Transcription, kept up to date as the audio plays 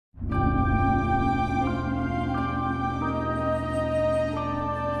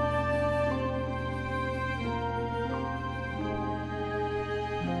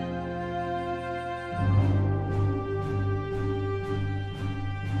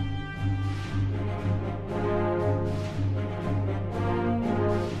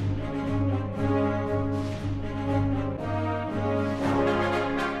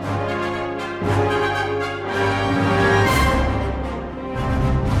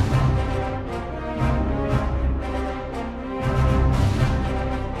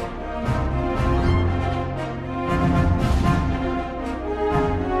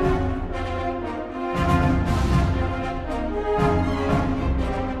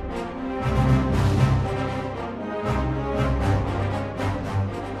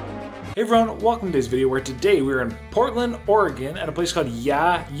Hey everyone, welcome to today's video where today we're in Portland, Oregon at a place called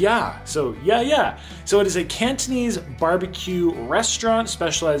Ya Ya. So it is a Cantonese barbecue restaurant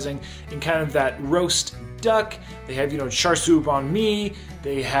specializing in kind of that roast duck. They have, char siu banh mi,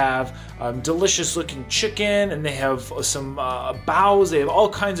 they have delicious looking chicken, and they have some baos. They have all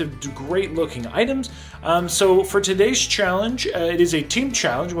kinds of great looking items. So for today's challenge, it is a team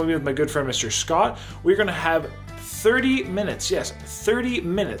challenge. We'll be with my good friend Mr. Scott. We're gonna have 30 minutes, yes, 30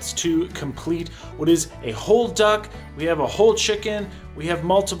 minutes to complete what is a whole duck. We have a whole chicken, we have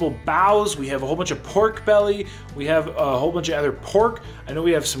multiple baos, we have a whole bunch of pork belly, we have a whole bunch of other pork. I know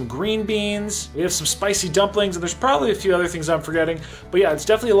we have some green beans, we have some spicy dumplings, and there's probably a few other things I'm forgetting. But yeah, it's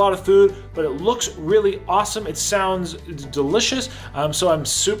definitely a lot of food, but it looks really awesome. It sounds delicious. So I'm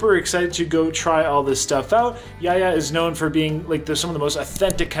super excited to go try all this stuff out. Ya Ya is known for being like some of the most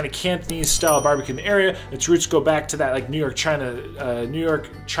authentic kind of Cantonese style barbecue in the area. Its roots go back to that like New York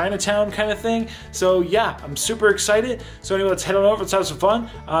Chinatown kind of thing. So yeah, I'm super excited. So anyway, let's head on over, let's have some fun.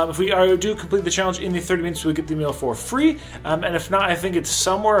 If we do complete the challenge in the 30 minutes, we'll get the meal for free. And if not, I think it's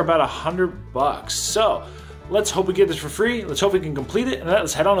somewhere about $100. So let's hope we get this for free. Let's hope we can complete it, and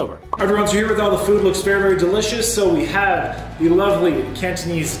let's head on over. Everyone's here with all the food. Looks very, very delicious. So we have the lovely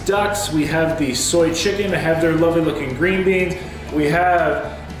Cantonese ducks. We have the soy chicken. They have their lovely looking green beans. We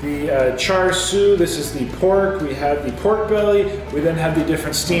have the char siu. This is the pork. We have the pork belly. We then have the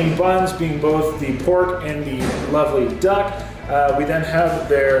different steamed buns, being both the pork and the lovely duck. We then have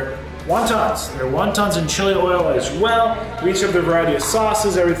their wontons in chili oil as well. We each have the variety of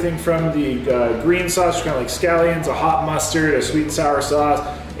sauces, everything from the green sauce, kind of like scallions, a hot mustard, a sweet and sour sauce,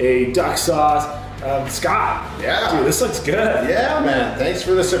 a duck sauce. Scott, yeah, dude, this looks good. Yeah, man, thanks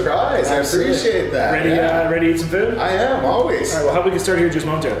for the surprise. Absolutely. I appreciate that. Ready to eat some food? I am, always. All right, well, how about we can start here just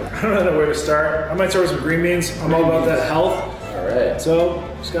momentarily. I don't know where to start. I might start with some green beans. I'm all about that health. All right. So,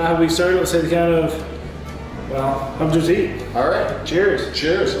 Scott, how about we start? Let's say the count of, well, how much to eat? All right. Cheers.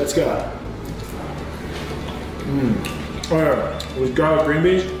 Cheers. Let's go. All right, with garlic green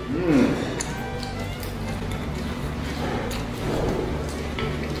beans.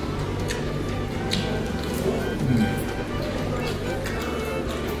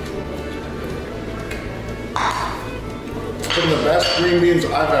 Some of the best green beans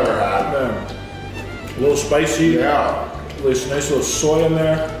I've ever had. A little spicy. Yeah. There's a nice little soy in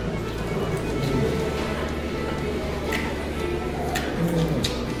there.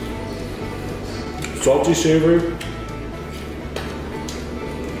 Salty, savory.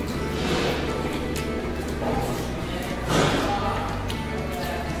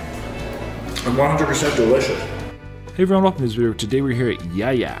 And 100% delicious. Hey everyone, welcome to this video. Today we're here at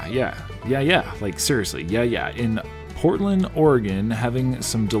Ya Ya, like seriously, Ya Ya, in Portland, Oregon, having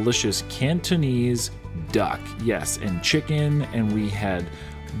some delicious Cantonese duck, yes, and chicken, and we had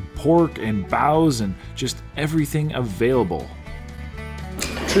pork and baos and just everything available.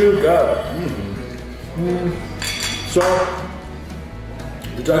 True God. So,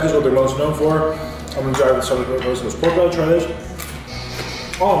 the duck is what they're most known for. I'm gonna try with some of this pork belly. Try this.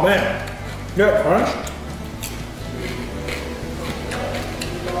 Oh man, yeah, crunch.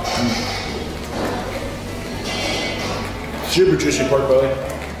 Super juicy pork belly.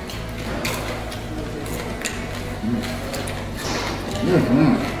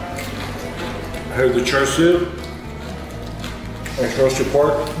 I have the char siu. Nice roasted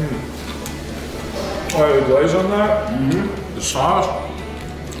pork. I have the glaze on that. The sauce.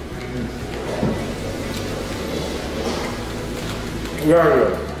 Very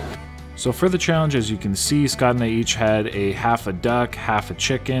good. So for the challenge, as you can see, Scott and I each had a half a duck, half a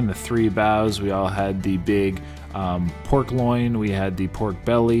chicken, the 3 baos. We all had the big pork loin, we had the pork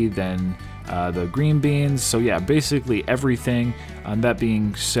belly, then the green beans. So yeah, basically everything. That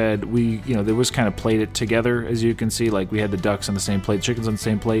being said, there was kind of plated together, as you can see. Like we had the ducks on the same plate, chickens on the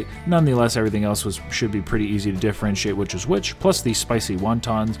same plate. Nonetheless, everything else should be pretty easy to differentiate which is which. Plus the spicy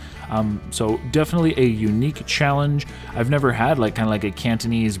wontons. So definitely a unique challenge. I've never had kind of like a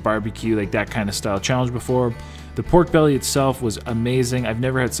Cantonese barbecue, like that kind of style challenge before. The pork belly itself was amazing. I've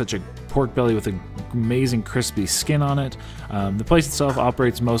never had such a pork belly with an amazing crispy skin on it. The place itself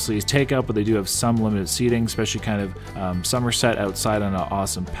operates mostly as takeout, but they do have some limited seating, especially kind of Somerset outside on an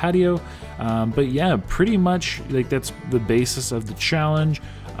awesome patio. But yeah, pretty much like that's the basis of the challenge.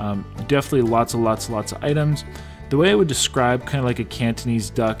 Definitely lots of items. The way I would describe kind of like a Cantonese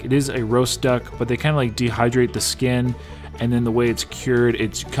duck, it is a roast duck, but they kind of like dehydrate the skin, and then the way it's cured,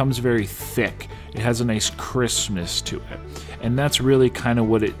 it comes very thick. It has a nice crispness to it, and that's really kind of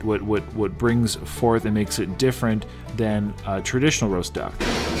what brings forth and makes it different than a traditional roast duck.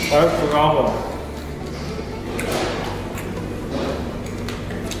 That's phenomenal.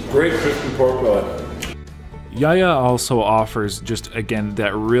 Great crispy pork belly. Yaya also offers just, again,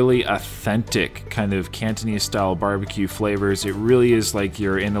 that really authentic kind of Cantonese style barbecue flavors. It really is like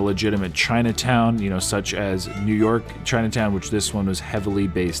you're in a legitimate Chinatown, you know, such as New York Chinatown, which this one was heavily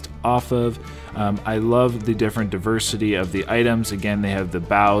based off of. I love the different diversity of the items. Again, they have the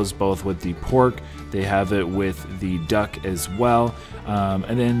baos both with the pork, they have it with the duck as well.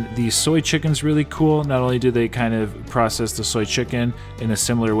 And then the soy chicken's really cool. Not only do they kind of process the soy chicken in a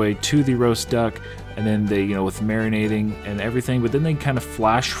similar way to the roast duck, and then they, you know, with marinating and everything, but then they kind of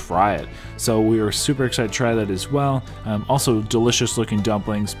flash fry it. So we were super excited to try that as well. Also delicious looking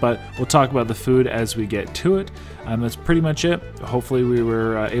dumplings, but we'll talk about the food as we get to it. That's pretty much it. Hopefully we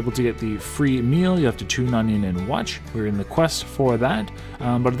were able to get the free meal. You have to tune on in and watch. We're in the quest for that.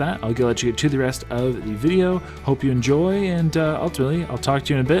 But with that, I'll let you get to the rest of the video. Hope you enjoy, and ultimately I'll talk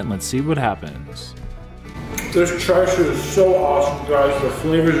to you in a bit and let's see what happens. This char siu is so awesome, guys. The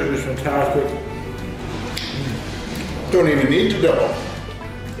flavors are just fantastic. Don't even need to double.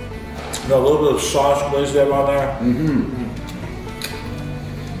 Got a little bit of sauce glazed up on there.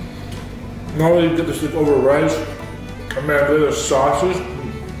 Normally you get this thing over rice. And man, the sauces.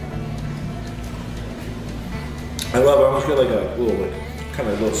 I love it. I almost get like a little, kind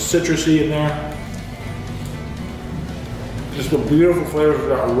of a little citrusy in there. Just the beautiful flavors of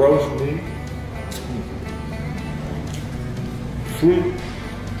that roast meat. Sweet,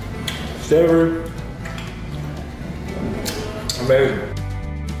 savory. Amazing.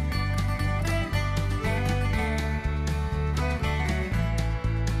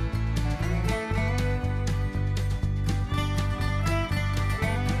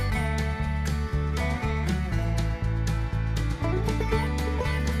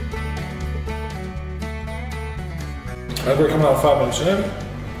 I think we're coming out 5 minutes in.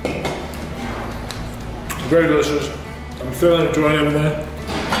 Very delicious. I'm thoroughly enjoying everything.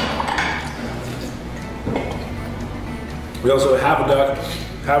 We also have half a duck,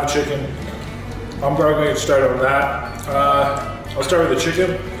 half a chicken. I'm probably going to get started on that. I'll start with the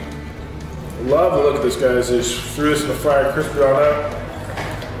chicken. Love the look of this, guys. They just threw this in the fryer, crispy on it.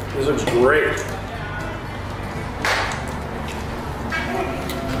 This looks great.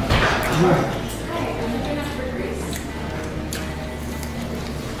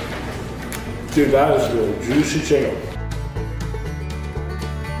 Dude, that is the juicy chicken.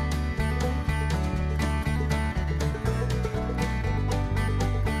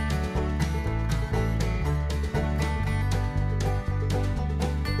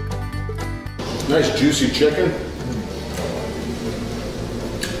 Nice juicy chicken.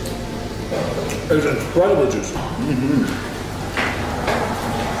 It's incredibly juicy.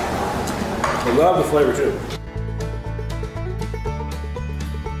 I love the flavor too.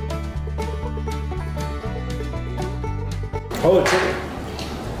 Holy chicken.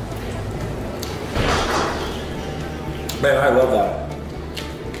 Man, I love that.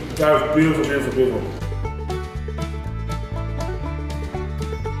 That was beautiful, beautiful, beautiful.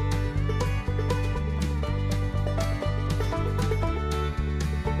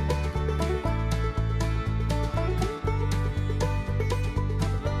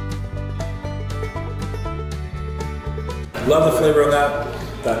 Love the flavor on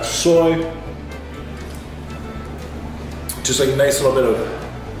that soy. Just like a nice little bit of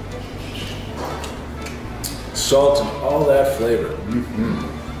salt and all that flavor.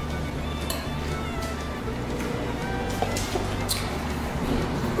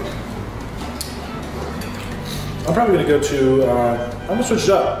 I'm probably gonna go to, I'm gonna switch it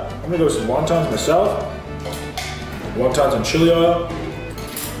up. I'm gonna go with some wontons myself. Wontons and chili oil.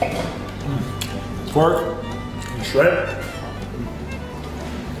 Pork and shrimp.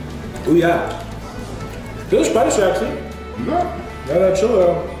 Oh yeah. Feels spicy actually. Yeah. Yeah, that chili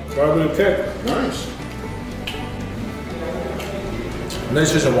oil. Got a bit of kick. Nice. And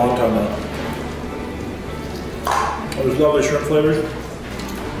this is a wonton though. Those lovely shrimp flavors.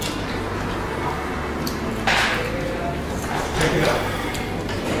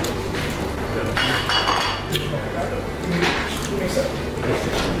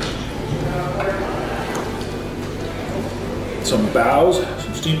 Some baos,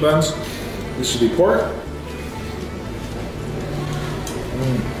 some steamed buns. This is the pork.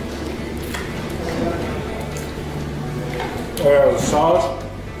 Oh, sauce,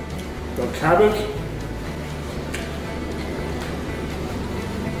 the cabbage.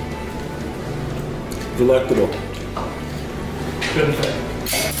 Delectable. Good thing.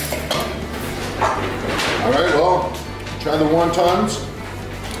 All right, well, try the wontons.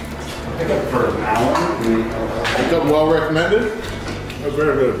 I pick up for an hour. Picked up well recommended. Oh,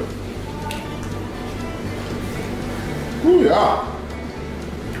 very good. Ooh, yeah.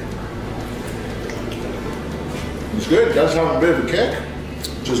 It's good. It does have a bit of a kick,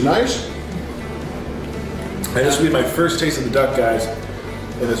 which is nice. And this will be my first taste of the duck, guys.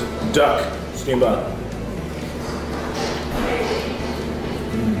 And this duck steam bun.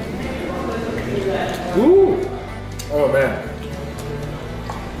 Ooh! Oh man.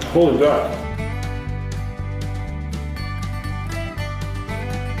 Holy duck.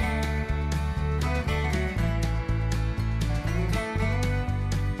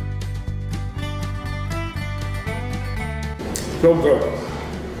 So good.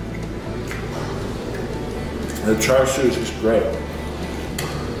 The char siu is just great.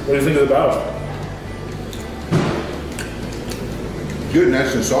 What do you think of the baos? Good,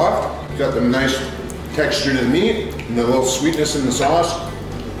 nice and soft. It's got the nice texture to the meat and the little sweetness in the sauce.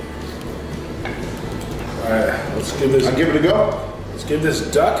 Alright, let's give this. I'll give it a go. Let's give this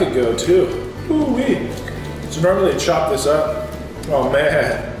duck a go too. Ooh-wee. So normally I chop this up. Oh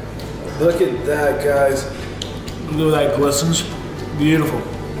man. Look at that, guys. Look at that glistens. Beautiful.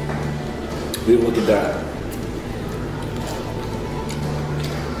 Dude, look at that.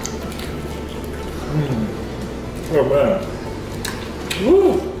 Oh man.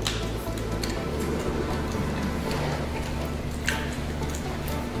 Woo!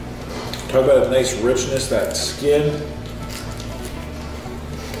 Talk about a nice richness, that skin.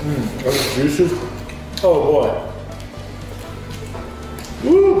 Those juices. Oh boy.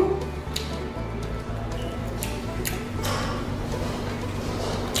 Woo!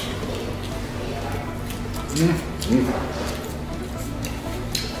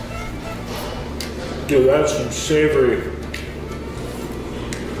 Dude, that's some savory.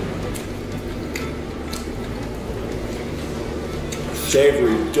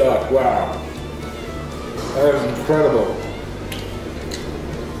 Savory duck, wow. That is incredible.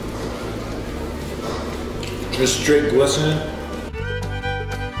 Just straight glistening.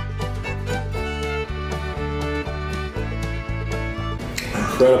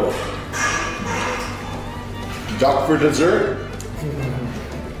 Incredible. Duck for dessert.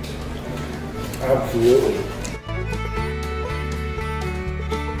 Absolutely.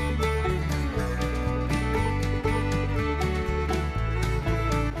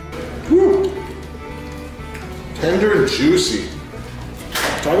 Whew. Tender and juicy.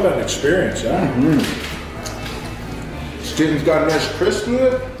 Talk about an experience, yeah? Skin's got a nice crisp to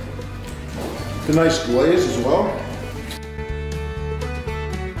it. The nice glaze as well.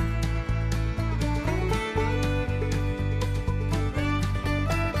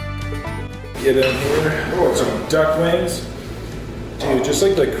 Get in here. Oh, some duck wings. Dude, just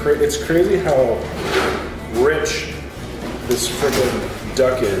like it's crazy how rich this freaking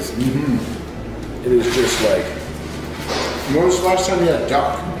duck is. It is just like, When was the last time you had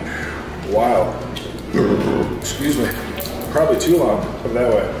duck? wow. Excuse me. Probably too long, put it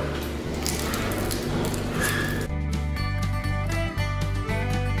that way.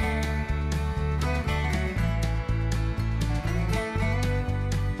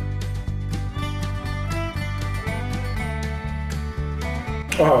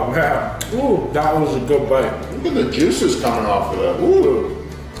 Oh man, ooh, that was a good bite. Look at the juices coming off of that. Ooh.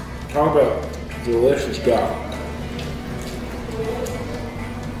 Talk about delicious duck.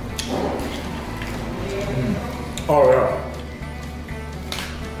 Oh yeah.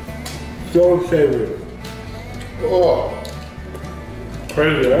 So savory. Oh,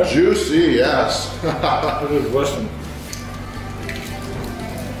 Crazy, yeah? juicy, yes. Just listen.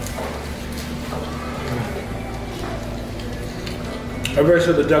 Everybody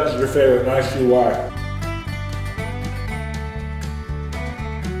said the duck is your favorite, and I see why.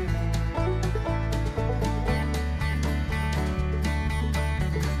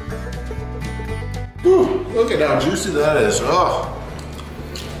 Whew, look at how juicy that is. Oh,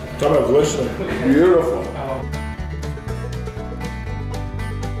 Talk about glistening. beautiful.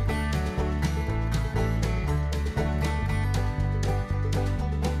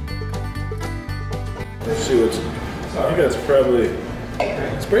 Let's see what's. I think that's probably.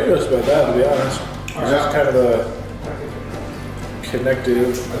 It's pretty much about that, to be honest. It's just kind of a connective.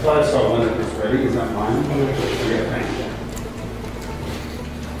 I thought I saw one that was ready. Is that mine? Yeah, thank you.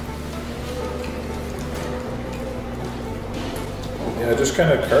 Yeah, just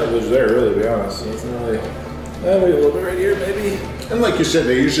kind of cartilage there, really, to be honest. Nothing really. Maybe a little bit right here, maybe. And like you said,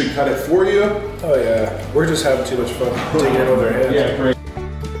 they usually cut it for you. Oh yeah, we're just having too much fun taking it with our hands. Yeah, great.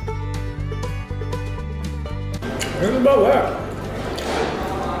 Think about that.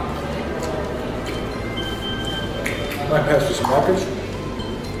 Might pass you some markers.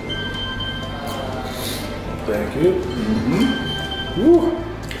 Thank you. Woo.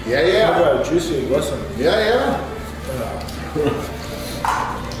 Yeah, Talk yeah. about juicy and glistening. Yeah, yeah.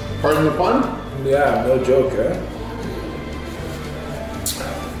 Pardon the pun? Yeah, no joke, eh?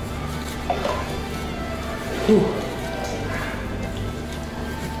 Whew.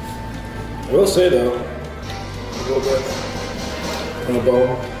 I will say though, a little bit on the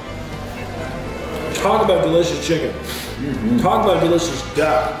bone. Talk about delicious chicken. Talk about delicious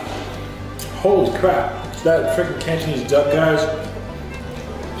duck. Holy crap. That freaking Cantonese duck, guys.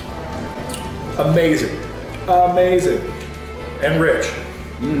 Amazing. Amazing. And rich.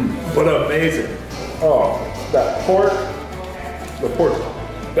 But amazing. Oh, that pork. The pork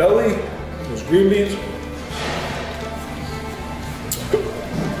belly. Those green beans.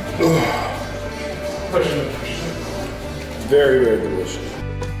 Very, very delicious.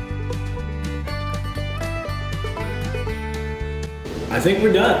 I think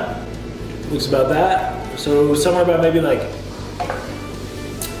we're done. Looks about that. So somewhere about maybe like,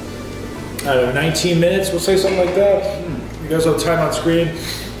 I don't know, 19 minutes, we'll say something like that. You guys have time on screen.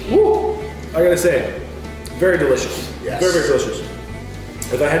 Woo! I gotta say, very delicious. Yes. Very, very delicious.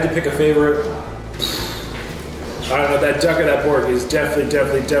 If I had to pick a favorite, I don't know, that duck and that pork is definitely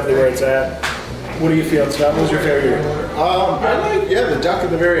where it's at. What are you feeling, Scott? What was your favorite? I like, yeah, the duck at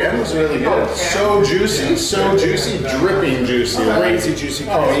the very end was really good. So juicy, dripping juicy. Crazy juicy,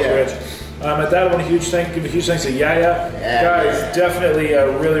 crazy rich. At that, I want to give a huge thanks to Yaya. Guys, definitely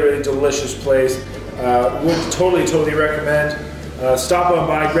a really delicious place. Would totally recommend. Stop on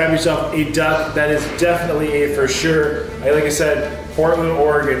by, grab yourself a duck. That is definitely a for sure. Like I said, Portland,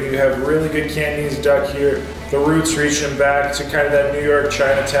 Oregon, you have really good Cantonese duck here. The roots reaching back to kind of that New York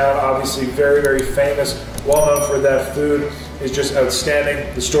Chinatown. Obviously very famous, well known for that food. Is just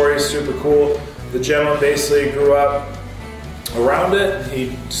outstanding. The story is super cool. The gentleman basically grew up around it.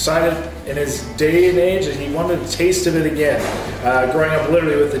 He decided in his day and age that he wanted a taste of it again. Growing up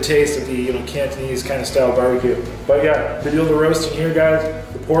literally with the taste of the Cantonese kind of style barbecue. But yeah, the deal, the roasting here, guys,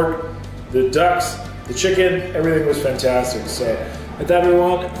 the pork, the ducks, the chicken, everything was fantastic. So with that,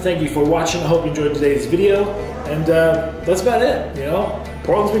 everyone, thank you for watching. I hope you enjoyed today's video. And that's about it,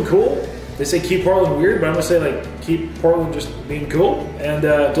 Portland's been cool. They say keep Portland weird, but I'm gonna say like keep Portland just being cool and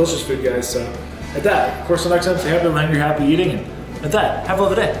delicious food, guys. So at that, of course, until next time, stay happy, land, you're happy eating. And at that, have a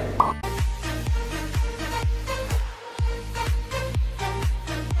lovely day.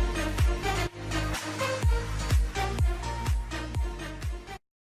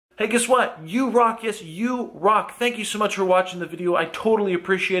 Hey, guess what? You rock. Yes, you rock. Thank you so much for watching the video. I totally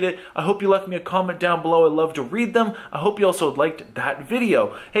appreciate it. I hope you left me a comment down below. I'd love to read them. I hope you also liked that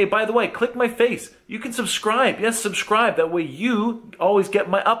video. Hey, by the way, click my face. You can subscribe. Yes, subscribe. That way you always get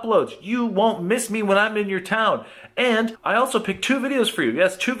my uploads. You won't miss me when I'm in your town. And I also picked 2 videos for you.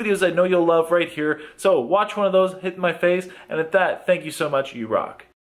 Yes, 2 videos I know you'll love right here. So watch one of those, hit my face. And at that, thank you so much. You rock.